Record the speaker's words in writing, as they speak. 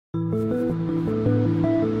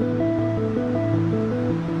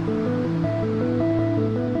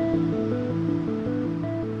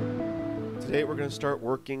to start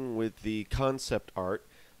working with the concept art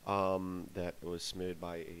that was submitted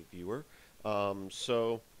by a viewer.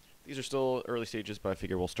 So these are still early stages, but I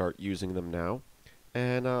figure we'll start using them now.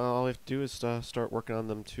 And all we have to do is start working on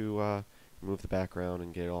them to move the background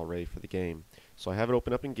and get it all ready for the game. So I have it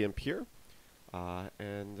open up in GIMP here.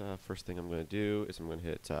 First thing I'm going to do is I'm going to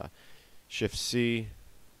hit Shift-C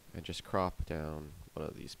and just crop down one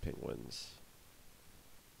of these penguins.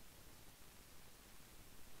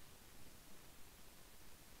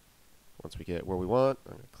 Once we get where we want,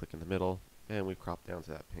 I'm going to click in the middle, and we crop down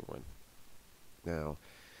to that penguin. Now,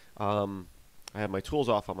 I have my tools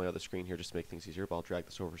off on my other screen here just to make things easier, but I'll drag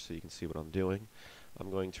this over so you can see what I'm doing.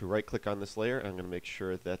 I'm going to right-click on this layer, and I'm going to make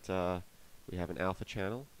sure that we have an alpha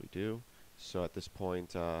channel. We do. So at this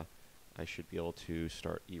point, I should be able to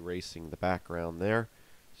start erasing the background there.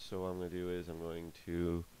 So what I'm going to do is I'm going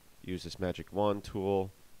to use this magic wand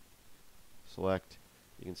tool, select.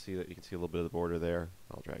 You can see a little bit of the border there.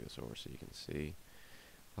 I'll drag this over so you can see.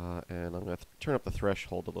 And I'm going to turn up the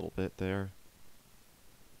threshold a little bit there.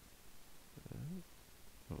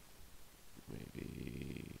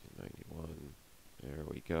 Maybe 91. There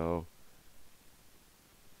we go.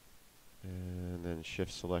 And then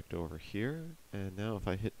shift select over here. And now if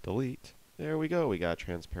I hit delete, there we go. We got a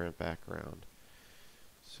transparent background.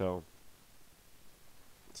 So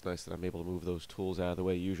it's nice that I'm able to move those tools out of the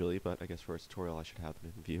way usually, but I guess for a tutorial I should have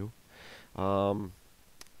them in view.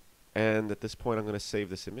 And at this point I'm going to save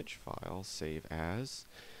this image file, save as.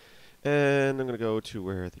 And I'm going to go to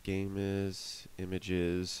where the game is,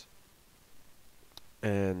 images,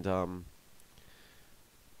 and I'm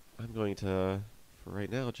going to, for right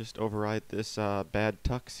now, just override this bad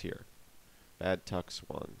tux here. Bad tux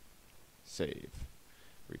 1. Save.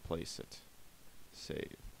 Replace it.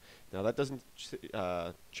 Save. Now that doesn't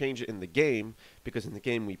change it in the game, because in the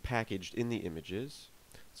game we packaged in the images.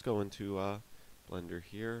 Let's go into Blender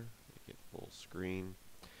here, make it full screen,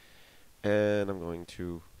 and I'm going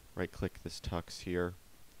to right-click this tux here.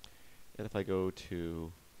 And if I go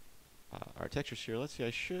to our textures here, let's see,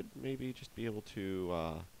 I should maybe just be able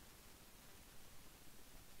to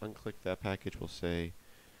unclick that package. We'll say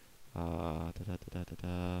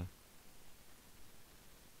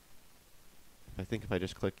I think if I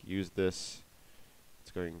just click use this, it's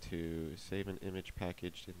going to save an image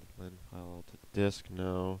packaged in the blend file to the disk.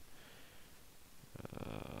 No.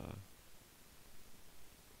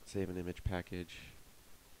 Save an image package.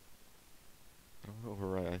 I don't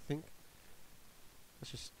overwrite. I think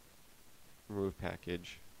let's just remove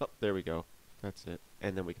package. Oh, there we go. That's it.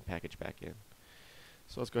 And then we can package back in.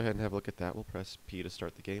 So let's go ahead and have a look at that. We'll press P to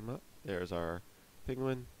start the game up. There's our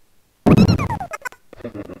penguin.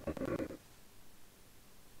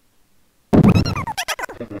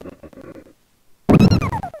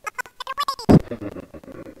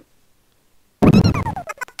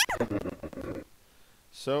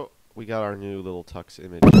 So we got our new little tux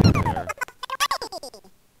image in there.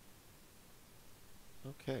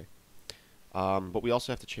 Okay. But we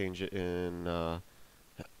also have to change it in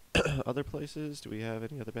other places. Do we have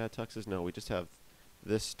any other bad tuxes? No, we just have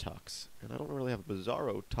this tux. And I don't really have a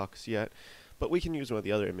Bizarro tux yet, but we can use one of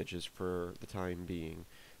the other images for the time being.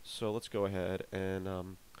 So let's go ahead and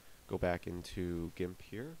go back into GIMP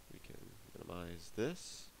here. We can minimize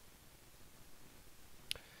this.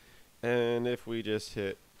 And if we just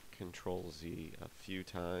hit Control Z a few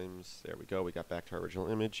times, there we go, we got back to our original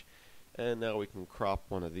image. And now we can crop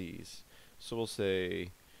one of these. So we'll say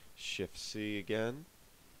Shift-C again,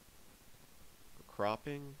 for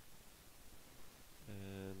cropping,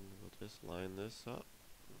 and we'll just line this up,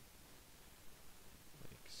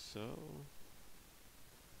 like so.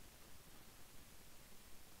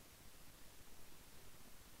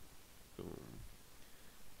 Boom.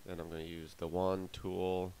 Then I'm going to use the wand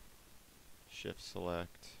tool, shift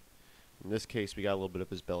select. In this case we got a little bit of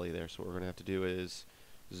his belly there, so what we're going to have to do is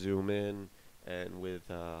zoom in, and with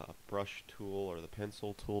a brush tool or the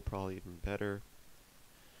pencil tool, probably even better,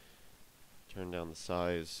 turn down the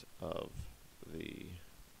size of the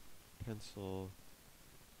pencil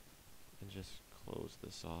and just close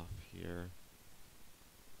this off here.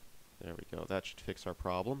 There we go. That should fix our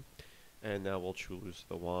problem. And now we'll choose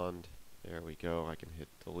the wand. There we go. I can hit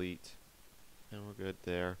delete, and we're good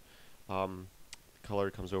there. The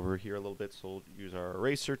color comes over here a little bit, so we'll use our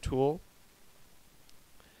eraser tool,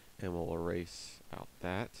 and we'll erase out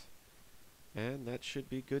that, and that should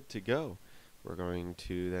be good to go. We're going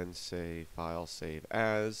to then say File, Save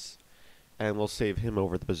As, and we'll save him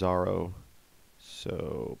over the Bizarro.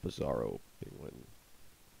 So Bizarro penguin,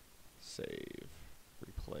 save,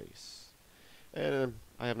 replace. And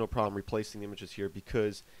I have no problem replacing the images here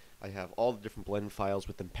because I have all the different blend files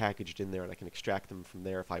with them packaged in there, and I can extract them from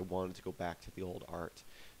there if I wanted to go back to the old art.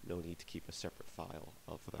 No need to keep a separate file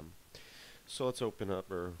of them. So let's open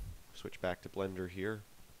up or switch back to Blender here.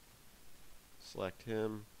 Select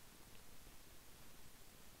him,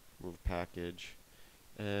 move package,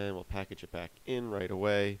 and we'll package it back in right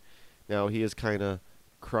away. Now he is kind of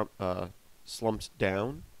slumped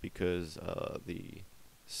down because the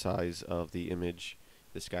size of the image,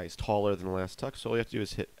 this guy's taller than the last tux, so all you have to do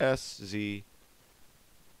is hit S, Z,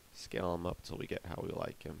 scale him up until we get how we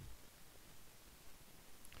like him.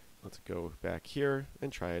 Let's go back here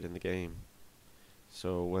and try it in the game.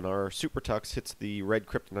 So when our super tux hits the red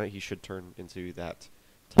kryptonite, he should turn into that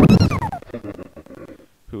tux,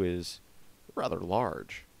 who is rather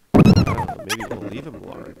large. Maybe we'll leave him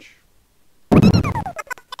large.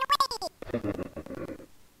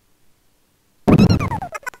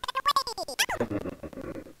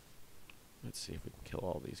 Let's see if we can kill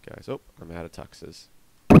all these guys. Oh, I'm out of tuxes.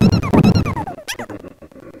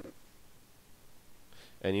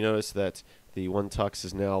 And you notice that the one tux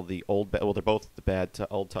is now the old, well, they're both the bad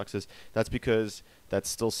old tuxes. That's because that's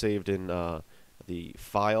still saved in the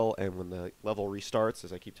file, and when the level restarts,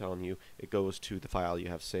 as I keep telling you, it goes to the file you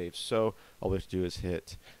have saved. So all we have to do is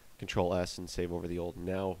hit Control S and save over the old.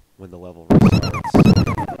 Now, when the level restarts,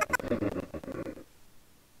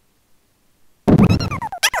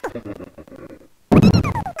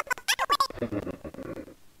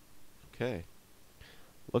 okay,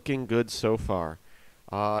 looking good so far.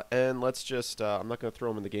 And let's just, I'm not going to throw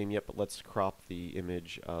them in the game yet, but let's crop the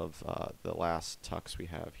image of the last tux we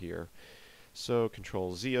have here. So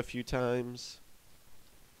Control Z a few times.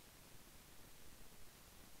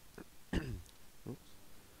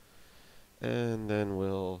 And then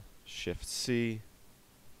we'll Shift C.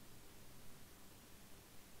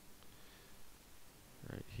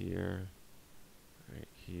 Right here. Right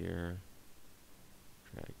here.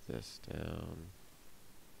 Drag this down.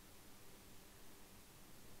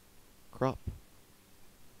 Crop.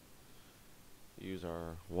 Use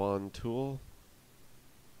our wand tool.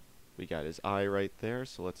 We got his eye right there,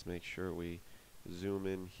 so let's make sure we zoom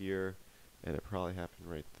in here, and it probably happened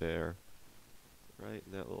right there, right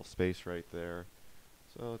in that little space right there.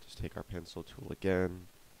 So just take our pencil tool again,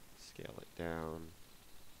 scale it down.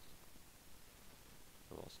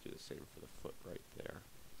 We'll also do the same for the foot right there.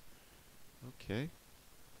 Okay,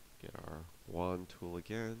 get our wand tool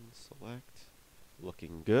again, select,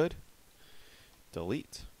 looking good.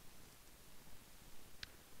 Delete.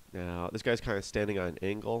 Now, this guy's kind of standing on an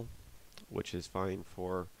angle, which is fine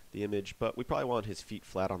for the image, but we probably want his feet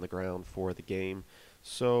flat on the ground for the game.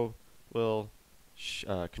 So we'll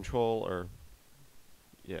Control A,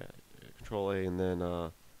 and then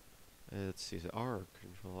let's see, is it R?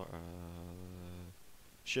 Control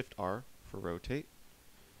Shift R for rotate,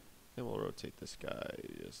 and we'll rotate this guy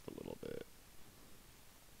just a little bit.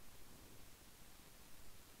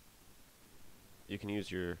 You can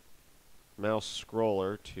use your mouse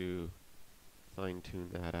scroller to fine-tune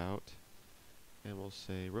that out, and we'll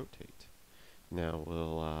say rotate. Now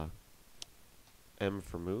we'll M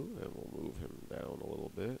for move, and we'll move him down a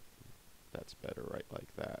little bit. That's better, right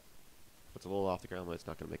like that. If it's a little off the ground, but it's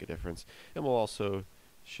not going to make a difference. And we'll also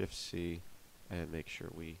Shift C and make sure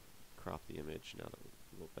we crop the image now that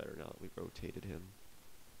a little better now that we've rotated him.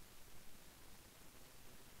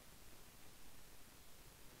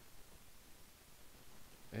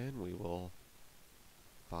 And we will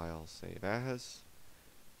file save as,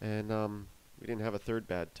 and we didn't have a third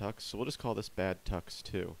bad tux, so we'll just call this bad tux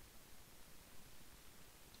 2.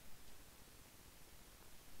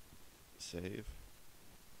 Save,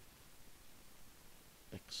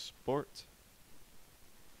 export,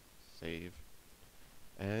 save,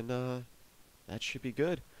 and that should be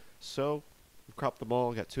good. So we've cropped them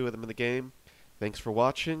all, got 2 of them in the game. Thanks for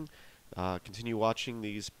watching. Continue watching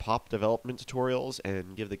these pop development tutorials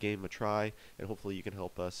and give the game a try, and hopefully you can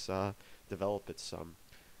help us develop it some.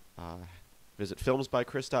 Visit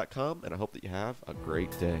filmsbykris.com, and I hope that you have a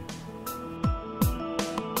great day.